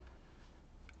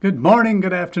Good morning,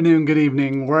 good afternoon, good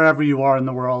evening, wherever you are in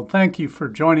the world. Thank you for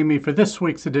joining me for this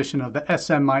week's edition of the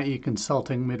SMIE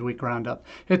Consulting Midweek Roundup.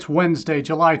 It's Wednesday,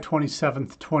 July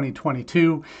 27th,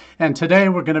 2022, and today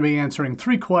we're going to be answering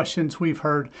 3 questions we've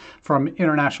heard from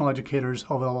international educators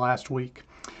over the last week.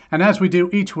 And as we do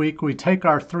each week, we take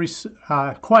our 3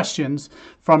 questions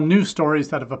from news stories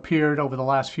that have appeared over the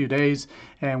last few days,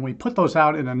 and we put those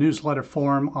out in a newsletter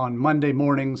form on Monday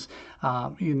mornings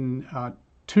in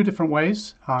 2 different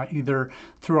ways, either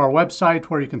through our website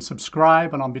where you can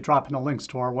subscribe, and I'll be dropping the links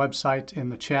to our website in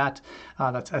the chat.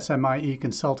 That's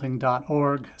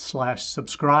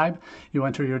smieconsulting.org/subscribe. You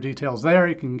enter your details there.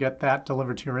 You can get that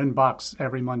delivered to your inbox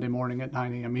every Monday morning at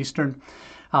 9 a.m. Eastern.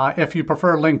 If you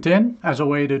prefer LinkedIn as a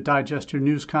way to digest your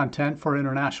news content for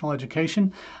international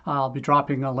education, I'll be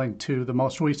dropping a link to the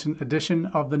most recent edition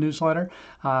of the newsletter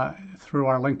through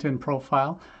our LinkedIn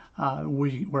profile.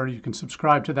 Where you can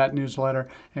subscribe to that newsletter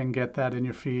and get that in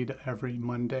your feed every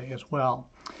Monday as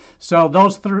well. So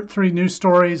those 3 news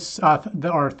stories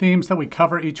or themes that we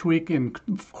cover each week in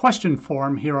question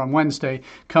form here on Wednesday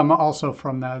come also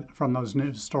from those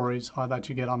news stories that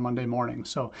you get on Monday morning.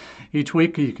 So each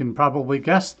week you can probably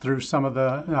guess through some of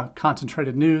the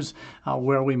concentrated news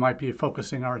where we might be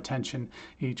focusing our attention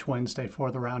each Wednesday for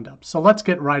the roundup. So let's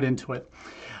get right into it.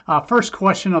 First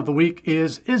question of the week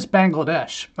is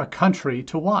Bangladesh a country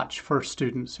to watch for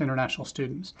students, international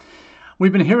students?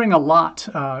 We've been hearing a lot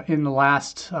in the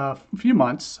last few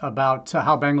months about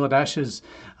how Bangladesh is,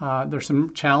 there's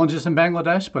some challenges in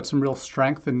Bangladesh, but some real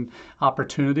strength and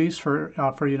opportunities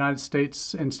for United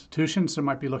States institutions that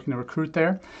might be looking to recruit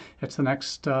there. It's the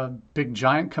next big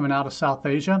giant coming out of South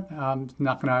Asia.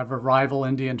 Not going to ever rival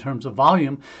India in terms of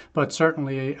volume, but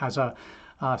certainly as a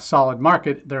solid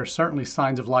market, there are certainly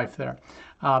signs of life there.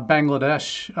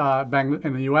 Bangladesh,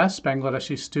 in the U.S.,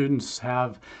 Bangladeshi students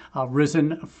have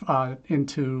risen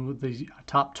into the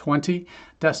top 20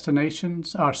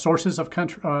 destinations, sources of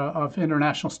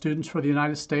international students for the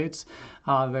United States.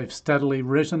 They've steadily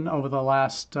risen over the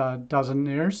last dozen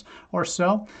years or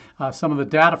so. Some of the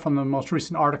data from the most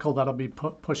recent article that I'll be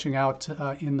pushing out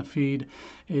in the feed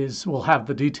will have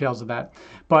the details of that.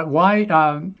 But why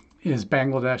is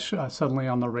Bangladesh suddenly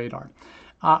on the radar?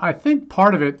 I think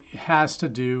part of it has to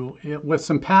do with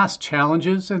some past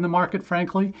challenges in the market,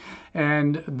 frankly,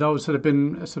 and those that have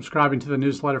been subscribing to the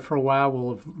newsletter for a while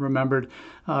will have remembered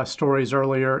stories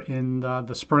earlier in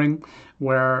the spring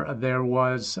where there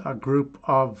was a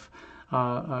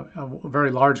very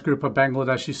large group of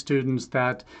Bangladeshi students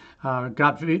that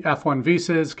got F1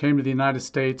 visas, came to the United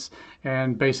States,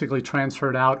 and basically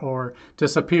transferred out or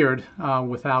disappeared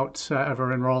without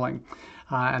ever enrolling.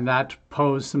 And that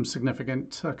posed some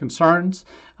significant concerns.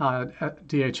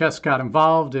 DHS got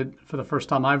involved. It, for the first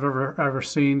time I've ever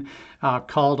seen,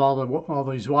 called all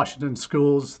these Washington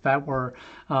schools that were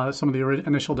some of the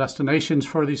initial destinations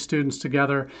for these students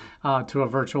together to a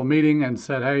virtual meeting and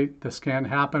said, "Hey, this can't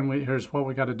happen. Here's what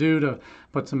we got to do to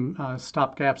put some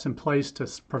stopgaps in place to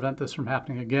prevent this from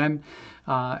happening again."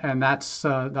 And that's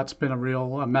been a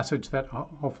real message that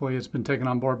hopefully has been taken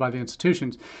on board by the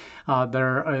institutions.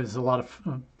 There is a lot of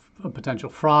potential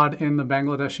fraud in the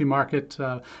Bangladeshi market.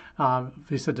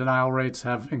 Visa denial rates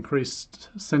have increased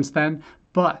since then.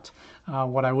 But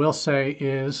what I will say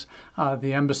is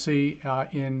the embassy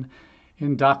in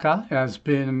Dhaka has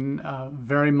been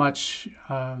very much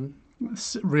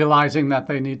realizing that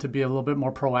they need to be a little bit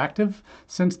more proactive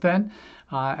since then.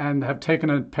 And have taken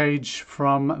a page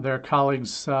from their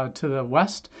colleagues to the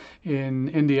west in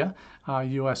India.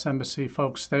 U.S. Embassy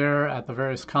folks there at the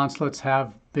various consulates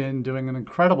have been doing an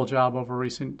incredible job over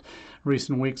recent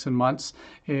weeks and months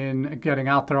in getting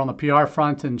out there on the PR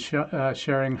front and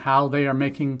sharing how they are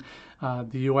making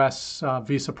the U.S.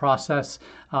 Visa process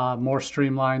more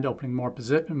streamlined, opening more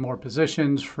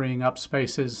positions, freeing up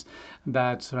spaces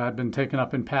that had been taken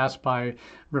up in past by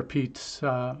repeats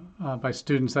by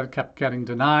students that kept getting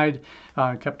denied,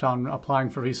 kept on applying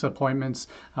for visa appointments.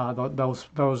 Those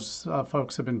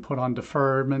folks have been put on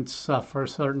deferments for a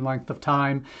certain length of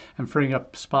time, and freeing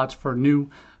up spots for new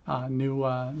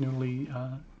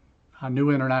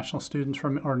international students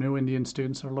or new Indian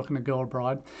students that are looking to go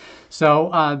abroad.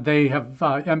 So they have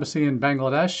embassy in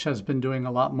Bangladesh has been doing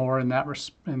a lot more in that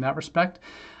respect.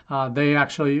 They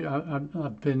actually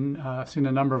have been seen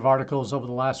a number of articles over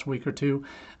the last week or two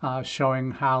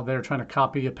showing how they're trying to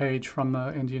copy a page from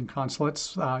the Indian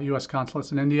consulates, U.S.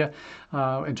 consulates in India,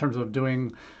 in terms of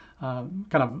doing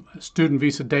kind of student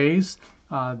visa days.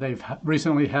 They've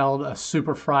recently held a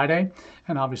Super Friday,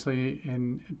 and obviously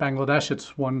in Bangladesh,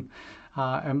 it's one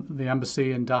the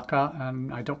embassy in Dhaka,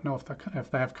 and I don't know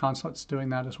if they have consulates doing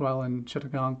that as well in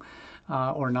Chittagong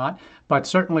or not. But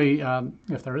certainly,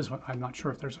 if there is one, I'm not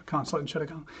sure if there's a consulate in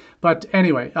Chittagong. But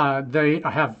anyway, they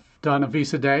have done a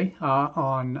visa day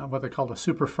on what they call a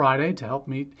Super Friday to help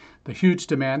meet the huge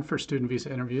demand for student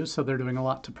visa interviews. So they're doing a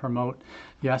lot to promote.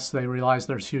 Yes, they realize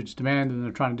there's huge demand and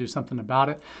they're trying to do something about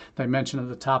it. They mentioned at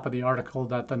the top of the article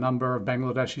that the number of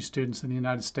Bangladeshi students in the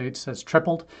United States has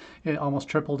tripled, almost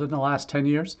tripled in the last 10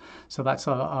 years. So that's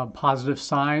a positive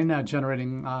sign,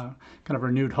 generating kind of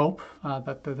renewed hope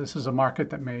that this is a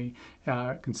market that may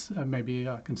be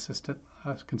a consistent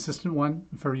one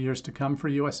for years to come for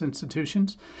U.S.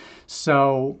 institutions.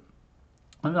 So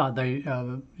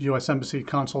the U.S. Embassy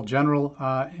Consul General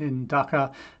in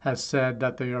Dhaka has said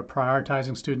that they are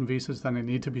prioritizing student visas, and they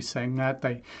need to be saying that.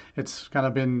 It's kind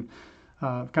of been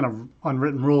kind of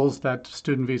unwritten rules that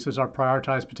student visas are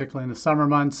prioritized, particularly in the summer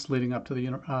months leading up to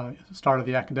the start of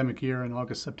the academic year in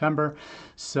August, September.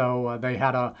 So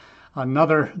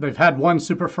they've had one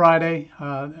Super Friday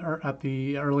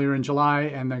earlier in July,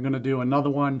 and they're going to do another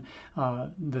one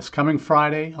this coming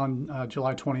Friday on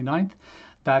July 29th.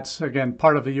 That's, again,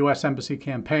 part of the U.S. Embassy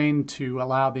campaign to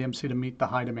allow the embassy to meet the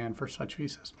high demand for such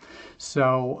visas.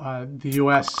 So the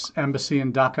U.S. Embassy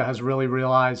in Dhaka has really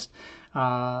realized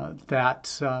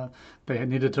that they had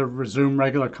needed to resume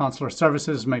regular consular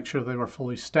services, make sure they were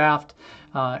fully staffed,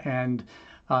 and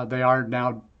they are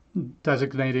now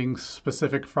designating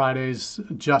specific Fridays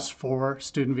just for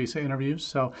student visa interviews.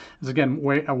 So it's, again,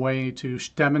 a way to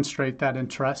demonstrate that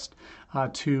interest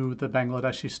to the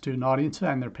Bangladeshi student audience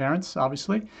and their parents,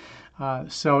 obviously.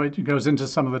 So it goes into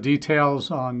some of the details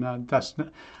on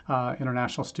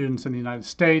international students in the United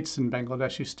States and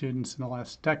Bangladeshi students in the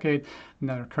last decade. And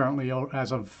there are currently,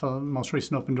 as of most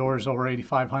recent Open Doors, over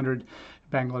 8,500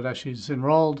 Bangladeshis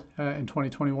enrolled in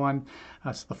 2021.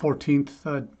 That's the 14th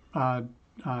the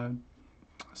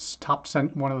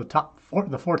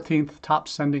 14th top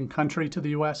sending country to the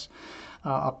U.S.,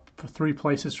 up 3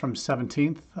 places from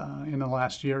 17th in the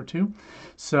last year or two.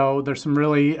 So there's some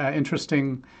really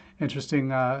interesting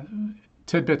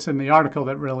tidbits in the article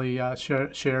that really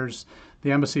shares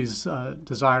the embassy's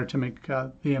desire to make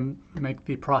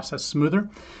the process smoother.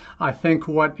 I think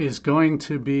what is going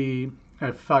to be,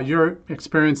 if you're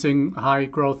experiencing high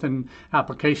growth in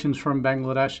applications from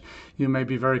Bangladesh, you may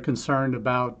be very concerned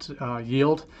about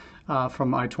yield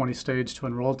from I-20 stage to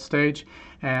enrolled stage,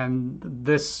 and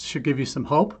this should give you some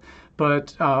hope.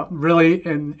 But really,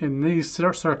 in these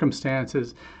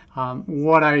circumstances,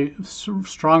 what I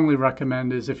strongly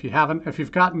recommend is if you've had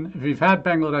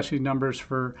Bangladeshi numbers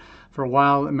for a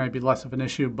while, it may be less of an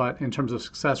issue, but in terms of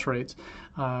success rates.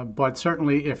 But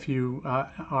certainly, if you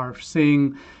are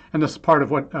seeing, and this is part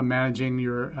of what managing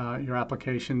your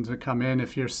applications that come in,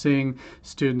 if you're seeing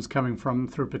students coming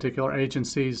through particular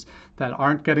agencies that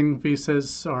aren't getting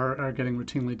visas or are getting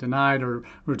routinely denied or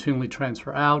routinely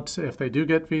transfer out, if they do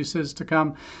get visas to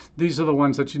come, these are the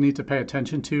ones that you need to pay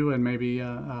attention to, and maybe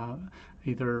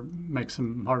either make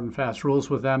some hard and fast rules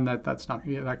with them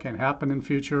that can't happen in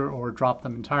future, or drop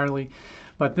them entirely.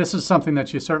 But this is something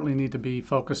that you certainly need to be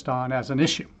focused on as an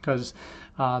issue, because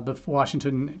the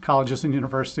Washington colleges and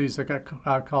universities that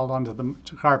got called onto the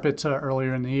carpet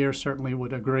earlier in the year certainly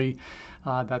would agree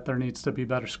that there needs to be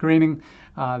better screening,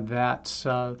 that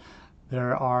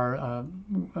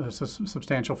there's a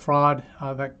substantial fraud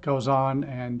that goes on,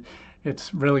 and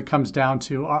it really comes down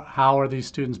to how are these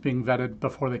students being vetted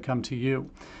before they come to you.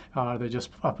 They just,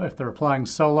 if they're applying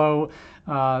solo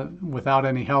without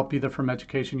any help either from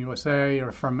Education USA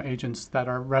or from agents that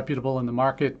are reputable in the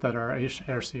market, that are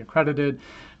AIRC accredited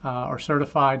or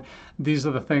certified, these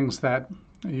are the things that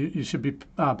you should be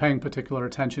paying particular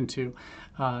attention to,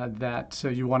 that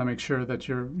you want to make sure that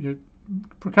you're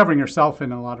covering yourself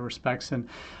in a lot of respects. And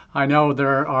I know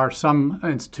there are some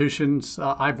institutions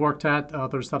I've worked at,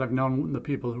 others that I've known, the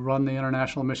people who run the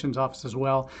International Admissions Office as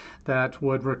well, that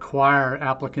would require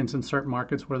applicants in certain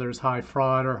markets where there's high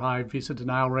fraud or high visa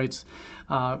denial rates,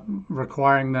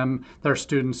 requiring their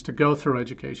students to go through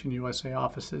Education USA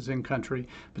offices in country,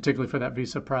 particularly for that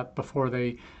visa prep, before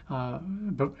you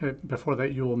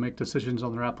will make decisions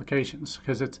on their applications,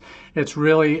 because it's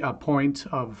really a point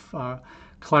of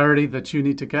clarity that you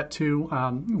need to get to.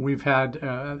 We've had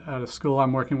at a school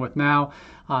I'm working with now,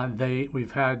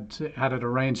 we've had it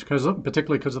arranged,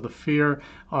 particularly because of the fear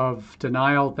of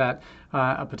denial, that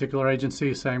a particular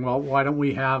agency is saying, well, why don't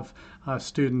we have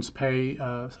students pay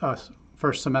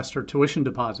first semester tuition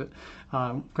deposit,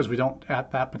 because we don't,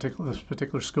 at this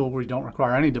particular school, we don't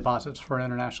require any deposits for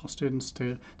international students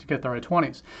to get their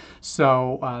I-20s.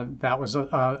 So that was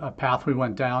a path we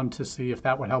went down to see if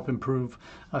that would help improve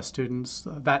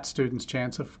that student's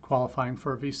chance of qualifying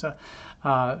for a visa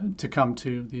to come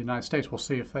to the United States. We'll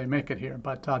see if they make it here,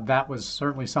 but that was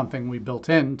certainly something we built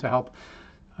in to help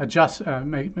adjust,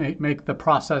 make the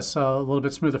process a little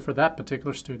bit smoother for that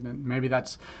particular student. And maybe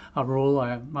that's a rule.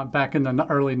 Back in the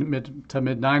early mid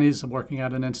 90s, working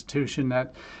at an institution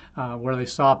that where they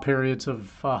saw periods of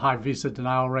high visa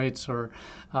denial rates, or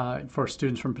for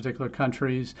students from particular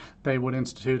countries, they would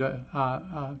institute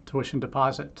a tuition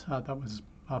deposit that was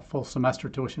a full semester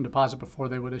tuition deposit before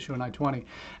they would issue an I-20,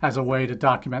 as a way to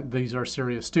document these are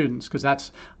serious students, because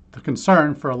that's the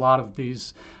concern for a lot of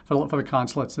these, for the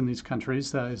consulates in these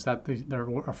countries, is that they're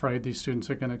afraid these students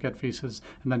are going to get visas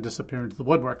and then disappear into the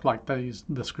woodwork, like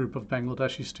this group of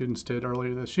Bangladeshi students did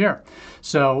earlier this year.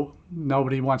 So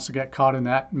nobody wants to get caught in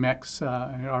that mix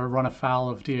or run afoul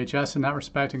of DHS in that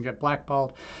respect and get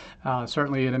blackballed.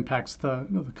 Certainly it impacts the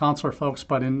consular folks,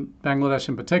 but in Bangladesh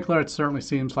in particular, it certainly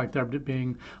seems like they're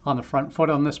being on the front foot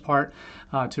on this part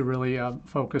to really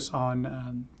focus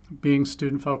on being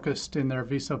student focused in their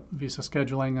visa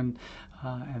scheduling,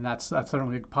 and that's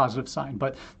certainly a positive sign.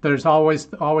 But there's always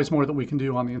more that we can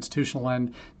do on the institutional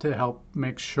end to help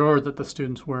make sure that the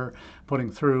students we're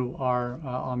putting through are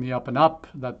on the up and up,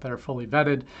 that they're fully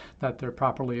vetted, that they're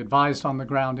properly advised on the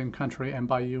ground in country and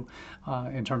by you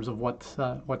in terms of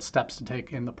what steps to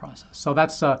take in the process. So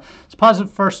it's a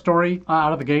positive first story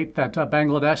out of the gate. That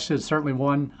Bangladesh is certainly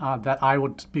one that I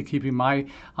would be keeping my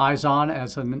eyes on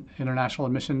as an international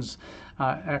admissions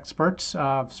expert.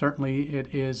 Certainly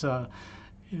it is a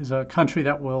country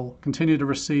that will continue to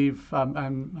receive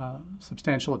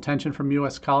substantial attention from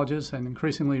U.S. colleges and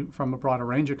increasingly from a broader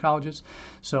range of colleges.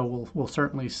 So we'll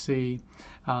certainly see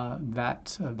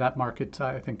that market,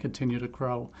 I think, continue to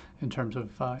grow in terms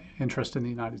of interest in the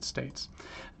United States.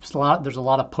 There's a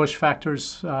lot of push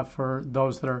factors for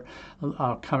those that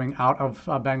are coming out of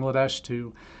Bangladesh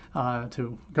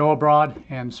to go abroad,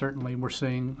 and certainly we're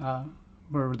seeing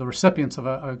we're the recipients of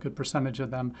a good percentage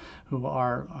of them who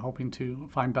are hoping to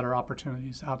find better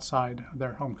opportunities outside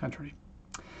their home country.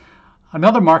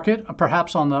 Another market,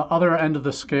 perhaps on the other end of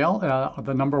the scale,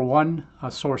 the number one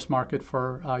source market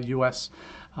for U.S.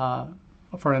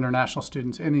 For international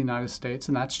students in the United States,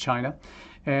 and that's China.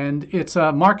 And it's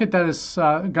a market that has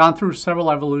gone through several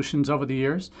evolutions over the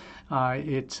years.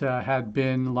 It had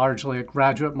been largely a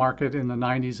graduate market in the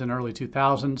 90s and early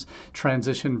 2000s,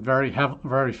 transitioned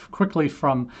very quickly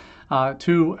from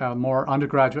to a more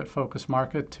undergraduate-focused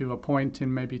market to a point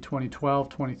in maybe 2012,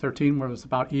 2013, where it was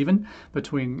about even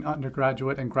between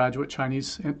undergraduate and graduate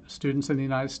Chinese students in the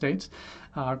United States.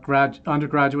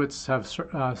 Undergraduates have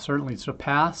certainly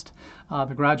surpassed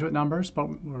the graduate numbers, but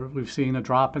we've seen a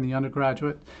drop in the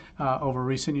undergraduate over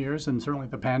recent years, and certainly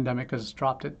the pandemic has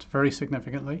dropped it very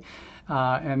significantly.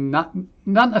 And not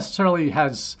necessarily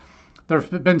has there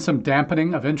have been some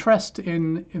dampening of interest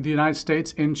in the United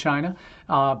States in China,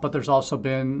 but there's also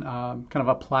been kind of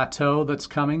a plateau that's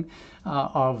coming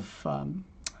of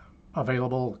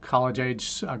available college-age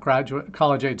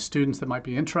students that might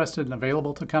be interested and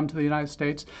available to come to the United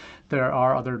States. There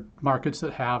are other markets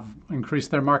that have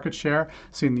increased their market share,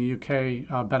 seen the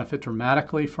UK benefit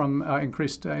dramatically from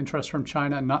increased interest from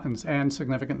China and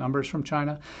significant numbers from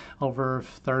China. Over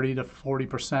 30 to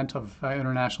 40% of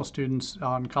international students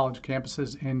on college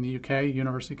campuses in the UK,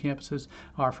 university campuses,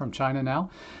 are from China now.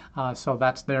 So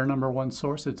that's their number one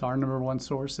source. It's our number one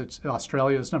source. It's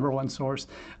Australia's number one source.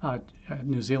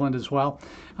 New Zealand as well.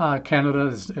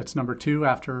 Canada it's number two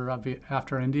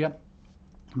after India.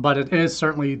 But it is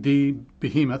certainly the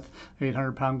behemoth,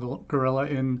 800-pound gorilla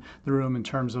in the room in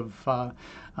terms of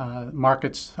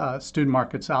markets, student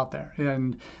markets out there.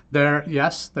 And there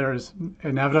is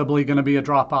inevitably going to be a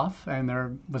drop-off, and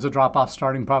there was a drop-off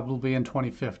starting probably in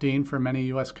 2015 for many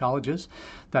U.S. colleges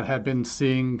that had been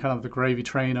seeing kind of the gravy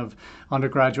train of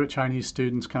undergraduate Chinese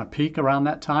students kind of peak around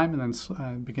that time and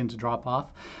then begin to drop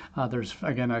off. There's,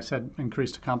 again, I said,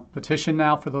 increased competition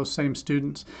now for those same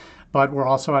students. But we're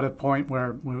also at a point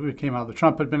where we came out of the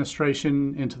Trump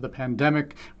administration into the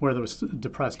pandemic, where there was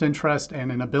depressed interest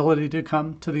and inability to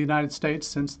come to the United States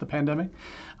since the pandemic.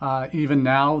 Even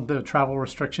now, the travel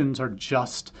restrictions are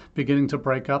just beginning to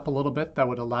break up a little bit. That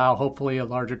would allow, hopefully, a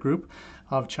larger group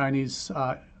of Chinese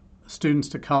students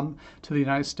to come to the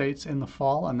United States in the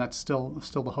fall, and that's still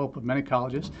the hope of many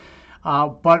colleges.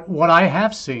 But what I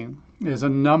have seen is a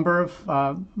number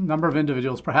of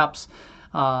individuals, perhaps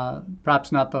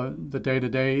perhaps not the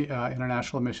day-to-day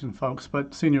international admission folks,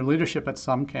 but senior leadership at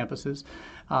some campuses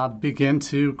begin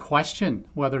to question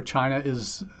whether China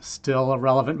is still a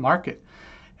relevant market.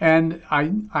 And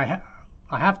I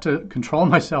have to control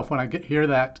myself when I hear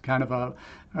that kind of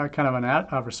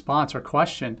a response or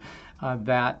question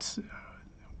that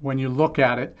when you look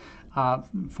at it,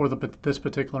 for this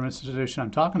particular institution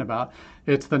I'm talking about,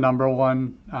 it's the number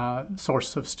one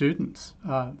source of students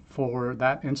for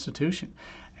that institution.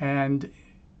 And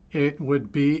it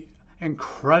would be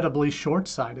incredibly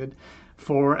short-sighted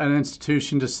for an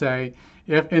institution to say,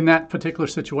 if in that particular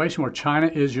situation where China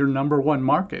is your number one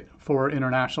market for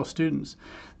international students,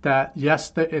 that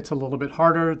yes, it's a little bit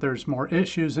harder. There's more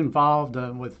issues involved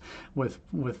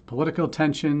with political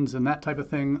tensions and that type of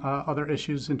thing, other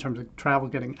issues in terms of travel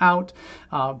getting out.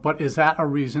 But is that a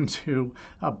reason to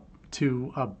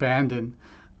abandon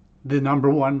the number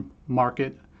one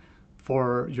market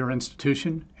for your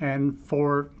institution and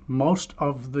for most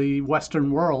of the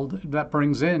Western world that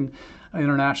brings in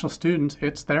international students?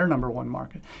 It's their number one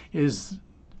market. Is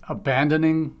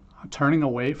turning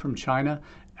away from China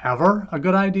ever a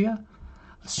good idea?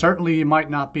 Certainly, you might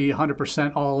not be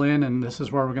 100% all in, and this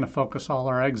is where we're going to focus all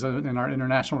our eggs in our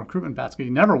international recruitment basket.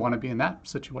 You never want to be in that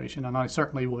situation, and I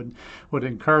certainly would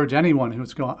encourage anyone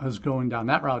who's going down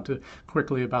that route to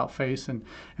quickly about face and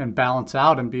balance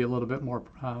out and be a little bit more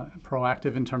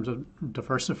proactive in terms of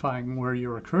diversifying where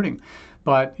you're recruiting.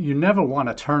 But you never want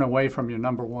to turn away from your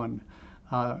number one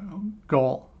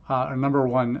goal. Our number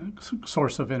one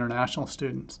source of international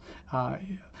students.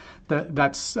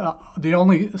 That's the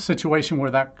only situation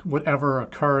where that would ever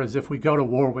occur is if we go to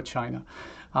war with China.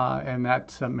 And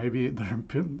that maybe there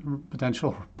are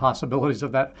potential possibilities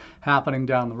of that happening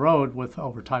down the road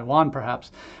over Taiwan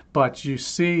perhaps. But you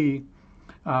see,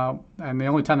 and the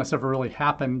only time that's ever really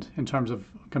happened in terms of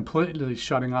completely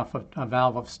shutting off a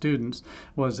valve of students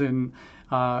was in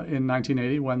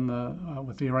 1980 when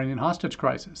with the Iranian hostage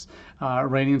crisis.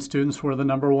 Iranian students were the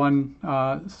number one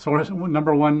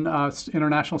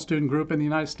international student group in the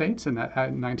United States in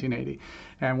 1980.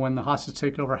 And when the hostage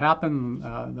takeover happened,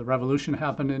 the revolution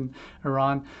happened in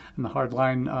Iran, and the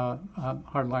hardline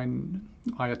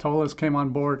Ayatollahs came on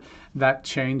board, that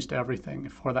changed everything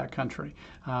for that country.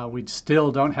 We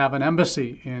still don't have an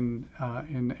embassy in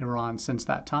Iran since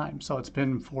that time. So it's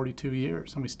been 42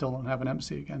 years, and we still don't have an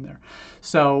embassy again there.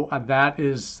 So that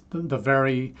is the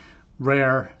very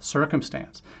rare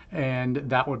circumstance. And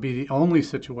that would be the only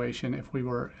situation if we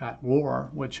were at war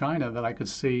with China that I could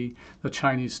see the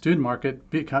Chinese student market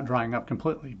drying up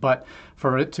completely. But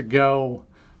for it to go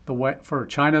for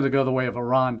China to go the way of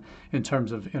Iran in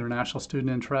terms of international student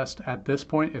interest at this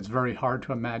point, it's very hard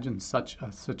to imagine such a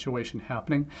situation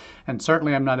happening. And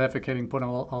certainly I'm not advocating putting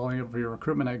all of your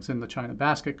recruitment eggs in the China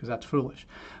basket, because that's foolish.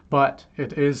 But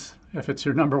it is, if it's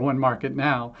your number one market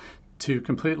now, to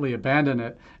completely abandon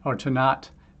it or to not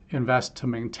invest to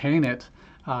maintain it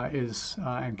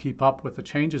and keep up with the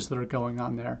changes that are going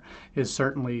on there is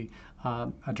certainly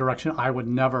a direction I would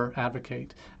never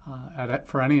advocate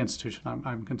for any institution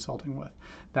I'm consulting with.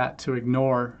 That to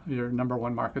ignore your number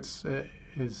one markets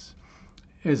is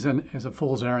a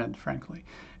fool's errand, frankly.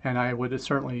 And I would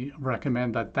certainly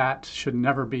recommend that should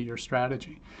never be your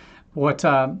strategy.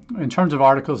 In terms of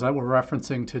articles that we're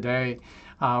referencing today,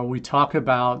 we talk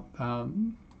about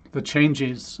the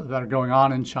changes that are going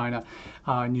on in China,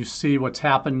 and you see what's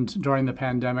happened during the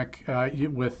pandemic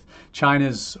with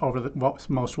China's what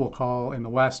most will call in the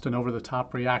West an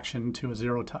over-the-top reaction to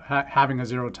having a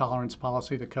zero tolerance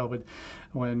policy to COVID,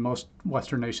 when most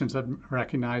Western nations have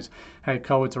recognized, hey,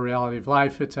 COVID's a reality of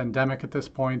life. It's endemic at this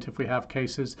point. If we have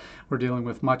cases, we're dealing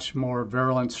with much more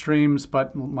virulent streams,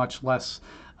 but much less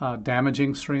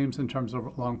damaging streams in terms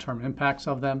of long-term impacts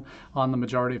of them on the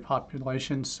majority of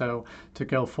populations. So to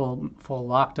go full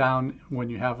lockdown when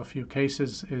you have a few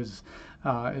cases is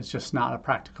just not a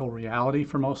practical reality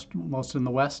for most in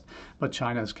the West. But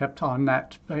China has kept on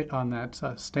that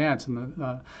stance,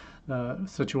 and the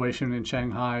situation in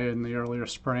Shanghai in the earlier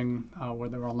spring, where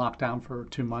they were on lockdown for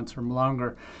 2 months or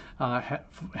longer,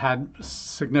 had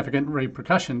significant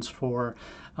repercussions for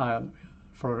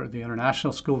the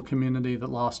international school community that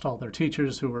lost all their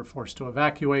teachers, who were forced to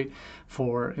evacuate,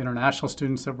 for international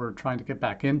students that were trying to get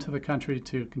back into the country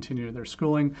to continue their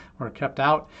schooling were kept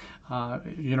out.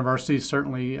 Universities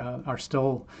certainly are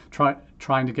still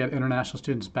trying to get international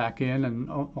students back in, and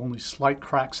only slight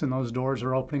cracks in those doors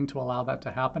are opening to allow that to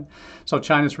happen. So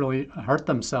China's really hurt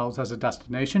themselves as a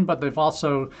destination, but they've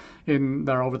also, in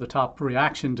their over-the-top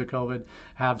reaction to COVID,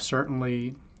 have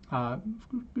certainly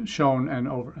shown, and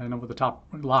over the top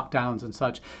lockdowns and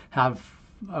such, have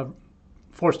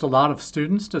forced a lot of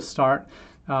students to start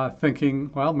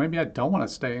thinking, well, maybe I don't want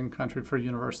to stay in country for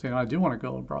university, and I do want to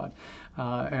go abroad,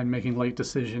 and making late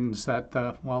decisions that,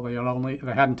 well, they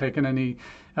hadn't taken any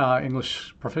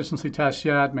English proficiency tests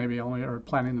yet, maybe only are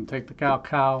planning to take the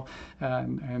Gaokao,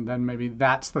 and then maybe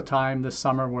that's the time this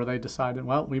summer where they decided,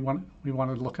 well, we want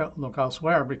to look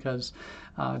elsewhere because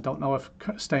don't know if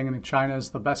staying in China is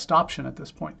the best option at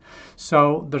this point.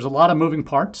 So there's a lot of moving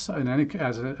parts in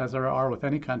as there are with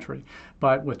any country,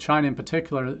 but with China in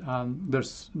particular,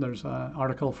 there's an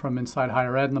article from Inside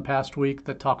Higher Ed in the past week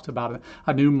that talks about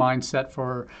a new mindset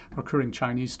for recruiting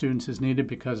Chinese students is needed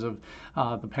because of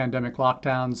the pandemic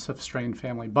lockdowns have strained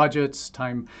family budgets,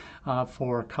 time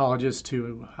for colleges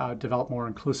to develop more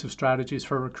inclusive strategies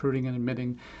for recruiting and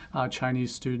admitting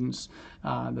Chinese students.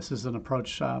 This is an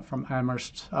approach from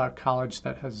Amherst College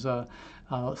that has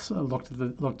looked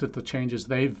at the changes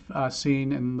they've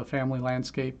seen in the family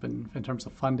landscape and in terms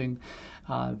of funding.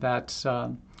 One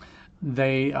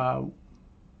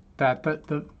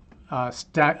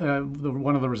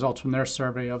of the results from their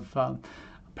survey of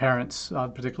parents,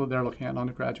 particularly they're looking at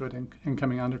undergraduate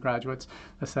incoming undergraduates,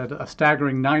 that said a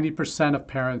staggering 90% of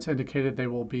parents indicated they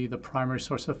will be the primary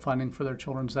source of funding for their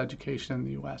children's education in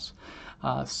the U.S.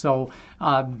 So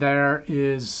there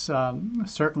is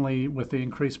certainly, with the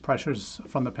increased pressures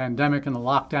from the pandemic and the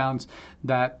lockdowns,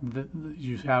 that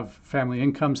you have family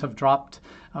incomes have dropped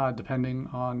depending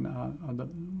on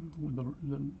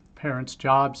the parents'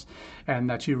 jobs, and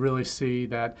that you really see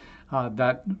that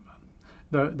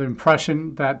the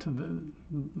impression that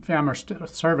the Amherst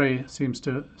survey seems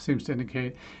to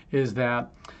indicate is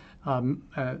that,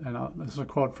 this is a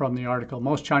quote from the article,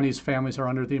 most Chinese families are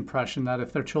under the impression that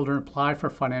if their children apply for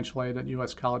financial aid at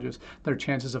U.S. colleges, their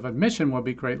chances of admission will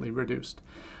be greatly reduced.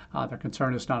 Their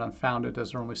concern is not unfounded,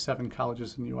 as there are only 7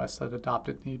 colleges in the U.S. that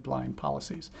adopted need-blind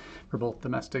policies for both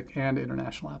domestic and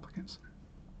international applicants.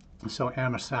 So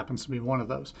Amherst happens to be one of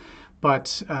those.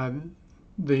 But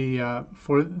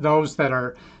for those that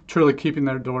are truly keeping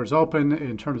their doors open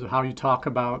in terms of how you talk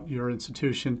about your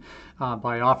institution,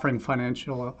 by offering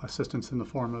financial assistance in the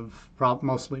form of,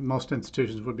 most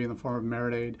institutions would be in the form of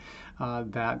merit aid,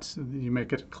 that you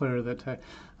make it clear that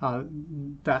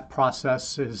that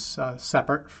process is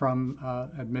separate from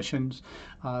admissions.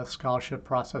 Scholarship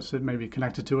process, it may be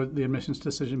connected to the admissions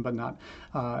decision, but not.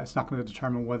 It's not going to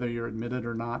determine whether you're admitted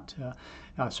or not.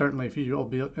 Certainly,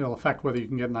 it'll affect whether you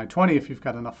can get an I-20 if you've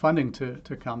got enough funding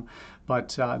to come.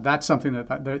 But that's something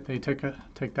that they take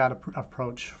that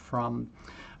approach from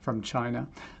China.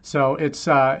 So it's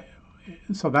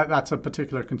that's a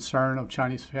particular concern of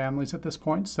Chinese families at this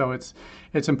point. So it's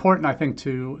important, I think,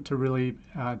 to really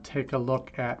take a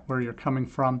look at where you're coming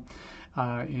from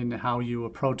in how you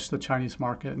approach the Chinese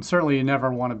market. And certainly you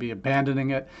never want to be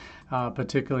abandoning it,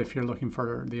 particularly if you're looking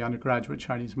for the undergraduate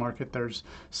Chinese market. There's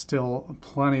still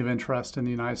plenty of interest in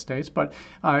the United States, but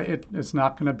it's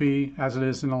not going to be, as it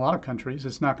is in a lot of countries,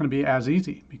 it's not going to be as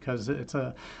easy because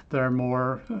there are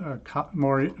more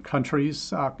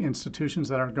countries, institutions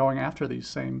that are going after these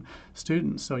same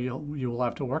students. So you will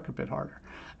have to work a bit harder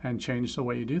and change the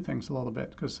way you do things a little bit,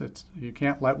 because you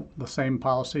can't let the same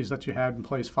policies that you had in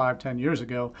place 5-10 years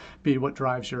ago be what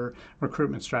drives your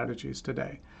recruitment strategies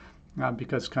today.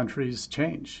 Because countries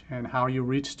change, and how you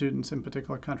reach students in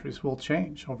particular countries will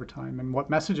change over time, and what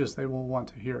messages they will want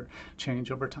to hear change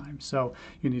over time. So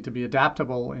you need to be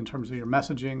adaptable in terms of your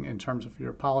messaging, in terms of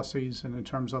your policies, and in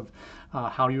terms of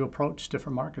how you approach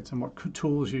different markets and what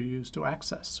tools you use to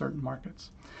access certain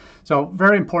markets. So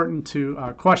very important to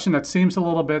a question that seems a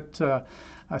little bit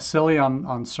silly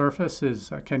on surface is,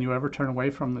 can you ever turn away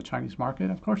from the Chinese market?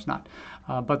 Of course not.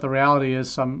 But the reality is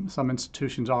some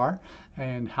institutions are,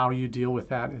 and how you deal with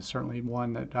that is certainly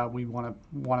one that we want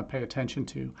to pay attention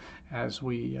to as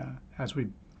we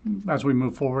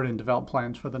move forward and develop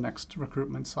plans for the next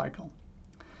recruitment cycle.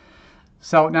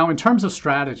 So now, in terms of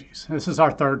strategies, this is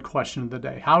our third question of the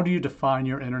day. How do you define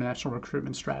your international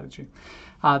recruitment strategy?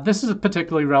 This is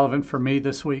particularly relevant for me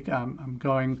this week. I'm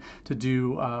going to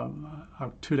do a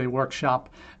 2-day workshop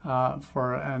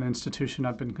for an institution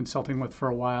I've been consulting with for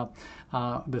a while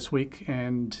this week.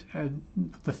 And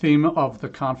the theme of the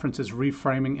conference is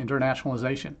reframing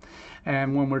internationalization.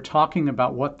 And when we're talking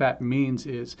about what that means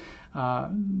is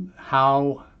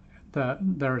how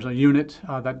there's a unit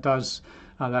that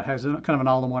has kind of an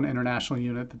all-in-one international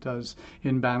unit that does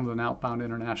inbound and outbound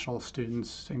international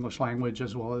students, English language,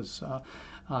 as well as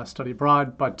study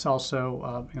abroad, but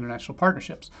also international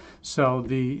partnerships. So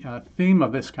the theme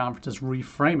of this conference is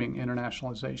reframing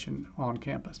internationalization on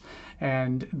campus.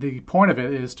 And the point of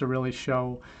it is to really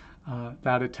show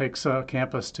that it takes a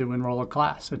campus to enroll a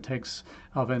class. It takes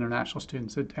of international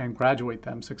students and graduate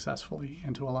them successfully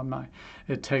into alumni.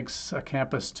 It takes a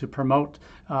campus to promote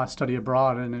study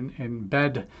abroad and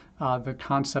embed the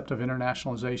concept of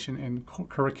internationalization in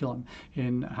curriculum,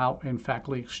 in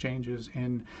faculty exchanges,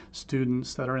 in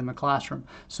students that are in the classroom.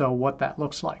 So what that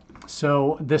looks like.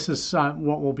 So this is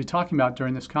what we'll be talking about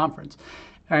during this conference.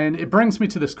 And it brings me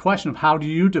to this question of how do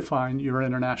you define your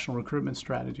international recruitment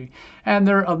strategy? And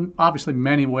there are obviously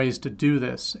many ways to do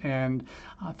this. And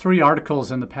 3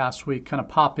 articles in the past week kind of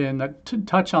pop in that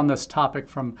touch on this topic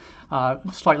from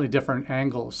slightly different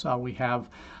angles. We have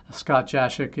Scott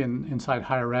Jaschik Inside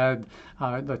Higher Ed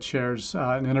that shares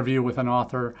an interview with an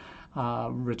author.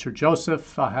 Richard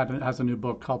Joseph has a new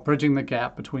book called Bridging the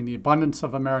Gap Between the Abundance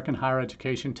of American Higher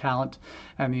Education Talent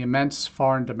and the Immense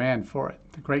Foreign Demand for It,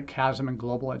 The Great Chasm in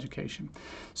Global Education.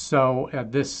 So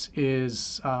this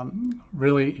is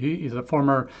really, he's a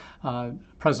former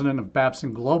president of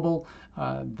Babson Global,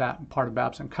 that part of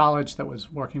Babson College that was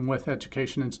working with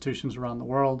education institutions around the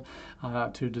world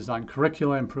to design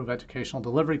curricula, improve educational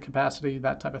delivery capacity,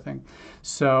 that type of thing.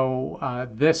 So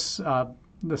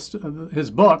his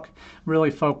book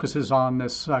really focuses on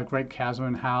this great chasm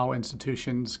and how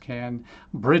institutions can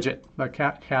bridge it, the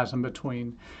chasm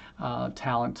between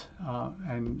talent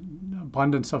and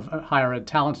abundance of higher ed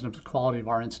talent and the quality of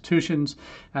our institutions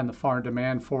and the foreign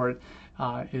demand for it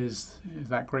is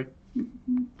that great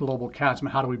global chasm.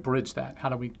 How do we bridge that? How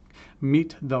do we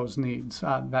meet those needs,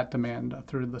 that demand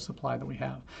through the supply that we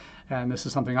have? And this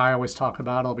is something I always talk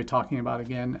about. I'll be talking about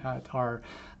again at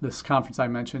this conference I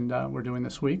mentioned we're doing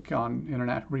this week on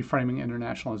reframing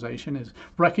internationalization, is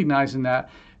recognizing that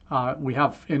we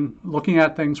have, in looking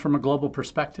at things from a global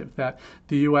perspective, that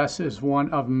the U.S. is one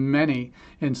of many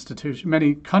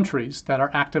countries that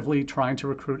are actively trying to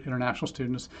recruit international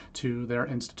students to their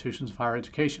institutions of higher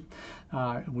education.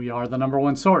 We are the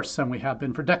 #1 source, and we have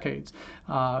been for decades,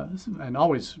 and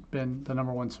always been the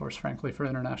 #1 source, frankly, for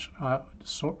international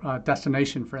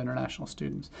destination for international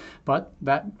students. But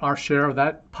that our share of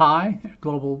that pie,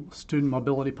 global student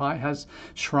mobility pie, has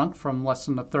shrunk from less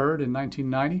than a third in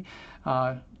 1990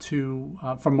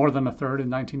 from more than a third in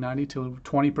 1990 to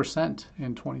 20%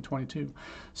 in 2022.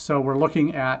 So we're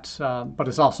looking at, but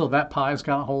it's also that pie has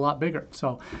gotten a whole lot bigger.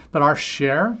 So, but our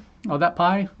share of that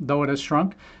pie, though it has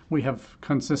shrunk, we have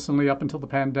consistently up until the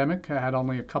pandemic had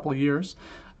only a couple of years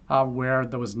where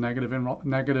there was negative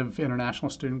international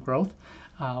student growth.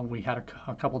 We had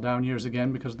a couple down years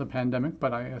again because of the pandemic,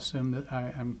 but I assume that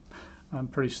I'm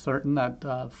pretty certain that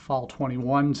fall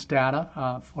 21's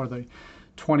data for the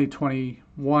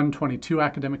 2021-22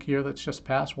 academic year that's just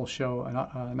passed will show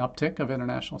an uptick of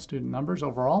international student numbers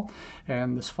overall,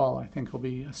 and this fall I think will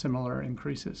be similar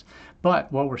increases.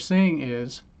 But what we're seeing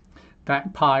is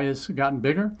that pie has gotten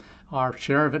bigger, our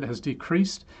share of it has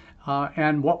decreased,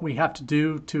 and what we have to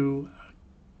do to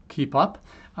keep up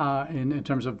in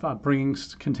terms of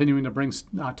continuing to bring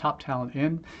top talent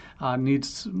in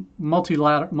needs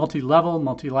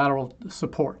multilateral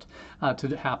support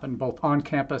to happen both on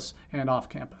campus and off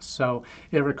campus. So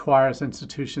it requires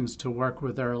institutions to work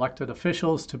with their elected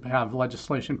officials to have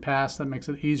legislation passed that makes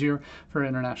it easier for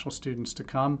international students to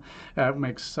come. It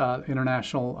makes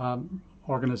international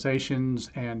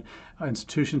organizations and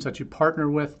institutions that you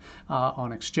partner with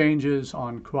on exchanges,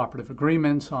 on cooperative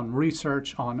agreements, on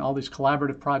research, on all these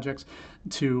collaborative projects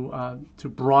to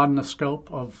broaden the scope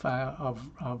of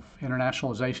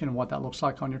internationalization and what that looks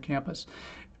like on your campus.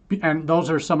 And those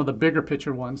are some of the bigger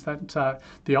picture ones that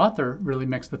the author really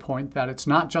makes the point that it's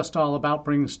not just all about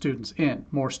bringing students in,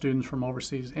 more students from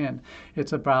overseas in.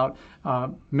 It's about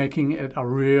making it a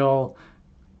real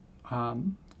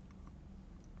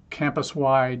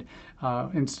campus-wide,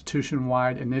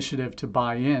 institution-wide initiative to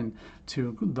buy in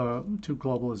to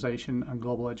globalization and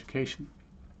global education.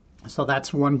 So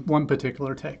that's one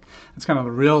particular take. It's kind of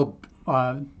the real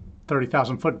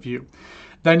 30,000-foot view.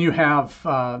 Then you have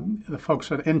the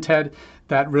folks at INTED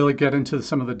that really get into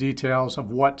some of the details of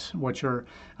what your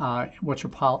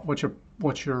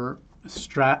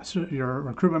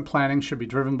recruitment planning should be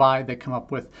driven by. They come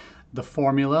up with the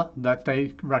formula that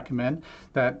they recommend,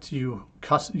 that you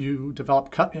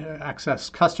develop access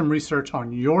custom research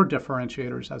on your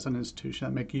differentiators as an institution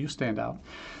that make you stand out,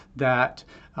 that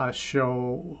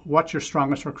show what your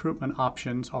strongest recruitment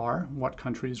options are, what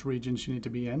countries, regions you need to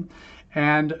be in,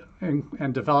 and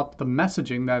develop the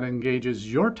messaging that engages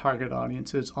your target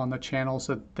audiences on the channels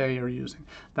that they are using.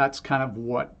 That's kind of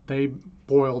what they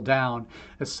boil down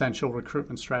essential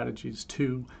recruitment strategies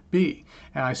to be.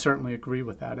 And I certainly agree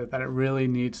with that it really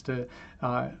needs to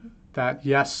that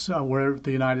yes, we're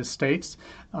the United States,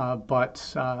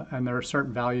 but and there are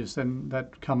certain values then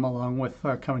that come along with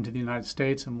coming to the United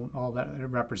States and all that it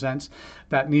represents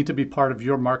that need to be part of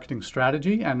your marketing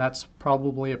strategy, and that's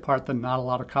probably a part that not a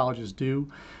lot of colleges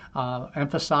do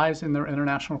emphasize in their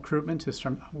international recruitment, is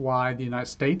from why the United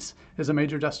States is a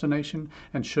major destination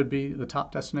and should be the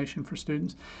top destination for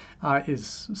students,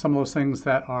 is some of those things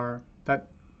that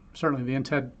certainly the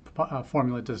INTED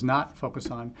formula does not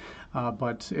focus on,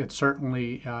 but it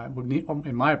certainly would need,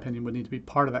 in my opinion, would need to be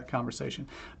part of that conversation.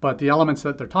 But the elements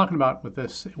that they're talking about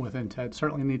with INTED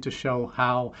certainly need to show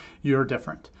how you're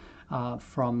different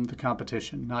from the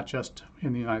competition, not just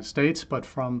in the United States, but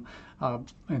from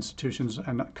institutions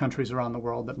and countries around the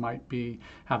world that might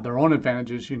have their own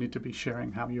advantages. You need to be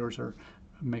sharing how yours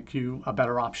make you a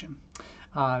better option.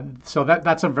 So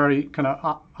that's a very kind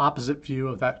of opposite view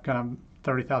of that kind of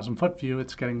 30,000 foot view.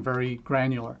 It's getting very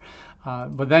granular.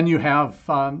 But then you have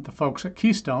the folks at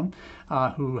Keystone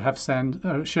who have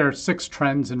shared 6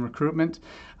 trends in recruitment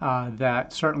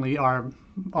that certainly are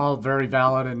all very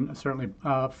valid and certainly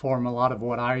form a lot of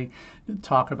what I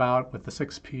talk about with the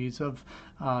 6 Ps of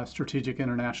strategic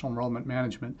international enrollment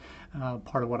management.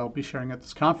 Part of what I'll be sharing at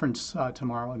this conference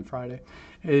tomorrow and Friday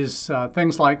is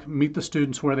things like meet the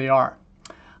students where they are.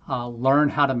 Learn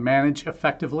how to manage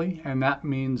effectively, and that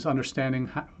means understanding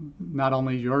not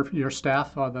only your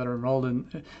staff that are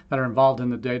involved in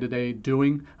the day-to-day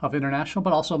doing of international,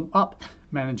 but also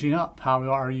managing up. How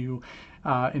are you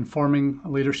informing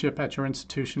leadership at your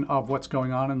institution of what's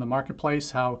going on in the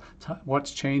marketplace,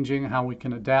 what's changing, how we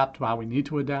can adapt, how we need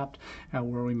to adapt,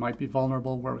 and where we might be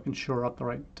vulnerable, where we can shore up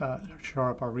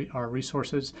our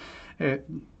resources.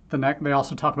 They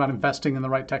also talk about investing in the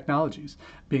right technologies,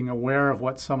 being aware of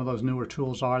what some of those newer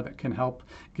tools are that can help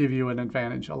give you an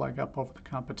advantage, a leg up over the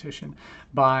competition,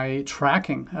 by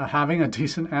tracking, having a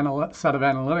decent set of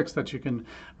analytics that you can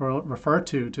refer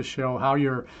to show how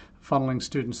you're funneling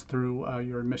students through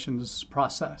your admissions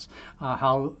process,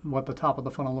 what the top of the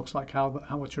funnel looks like,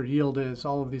 what your yield is,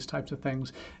 all of these types of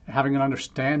things, having an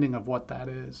understanding of what that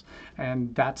is.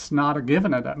 And that's not a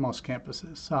given at most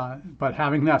campuses, but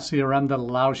having that CRM that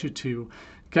allows you to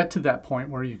get to that point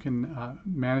where you can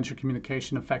manage your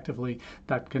communication effectively,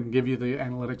 that can give you the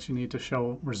analytics you need to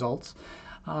show results.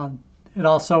 It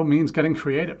also means getting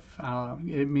creative.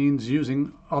 It means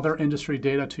using other industry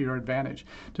data to your advantage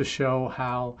to show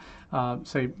how,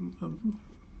 say,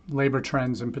 labor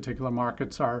trends in particular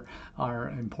markets are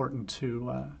important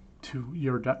to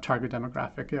your target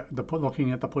demographic.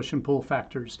 Looking at the push and pull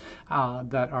factors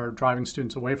that are driving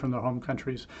students away from their home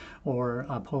countries or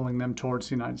pulling them towards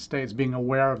the United States, being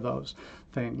aware of those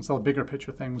things, the bigger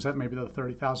picture things that maybe the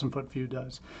 30,000 foot view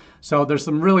does. So there's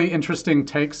some really interesting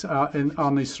takes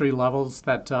on these 3 levels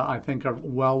that I think are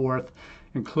well worth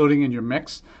including in your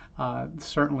mix.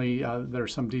 Certainly,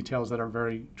 there's some details that are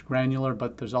very granular,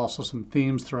 but there's also some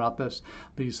themes throughout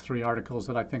these 3 articles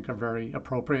that I think are very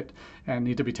appropriate and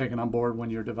need to be taken on board when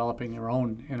you're developing your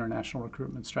own international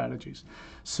recruitment strategies.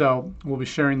 So we'll be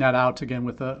sharing that out again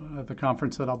with the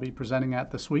conference that I'll be presenting at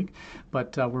this week.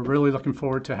 But we're really looking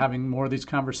forward to having more of these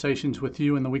conversations with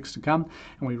you in the weeks to come,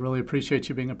 and we really appreciate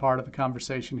you being a part of the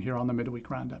conversation here on the Midweek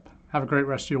Roundup. Have a great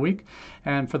rest of your week.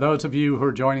 And for those of you who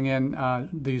are joining in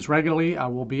these regularly, I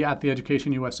will be at the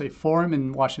Education USA Forum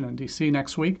in Washington, D.C.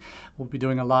 next week. We'll be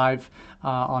doing a live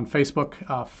on Facebook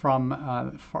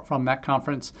from that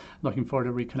conference. Looking forward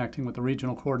to reconnecting with the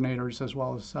regional coordinators as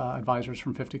well as advisors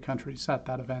from 50 countries at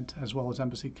that event, as well as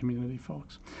embassy community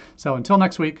folks. So until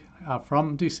next week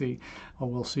from D.C.,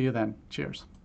 we'll see you then. Cheers.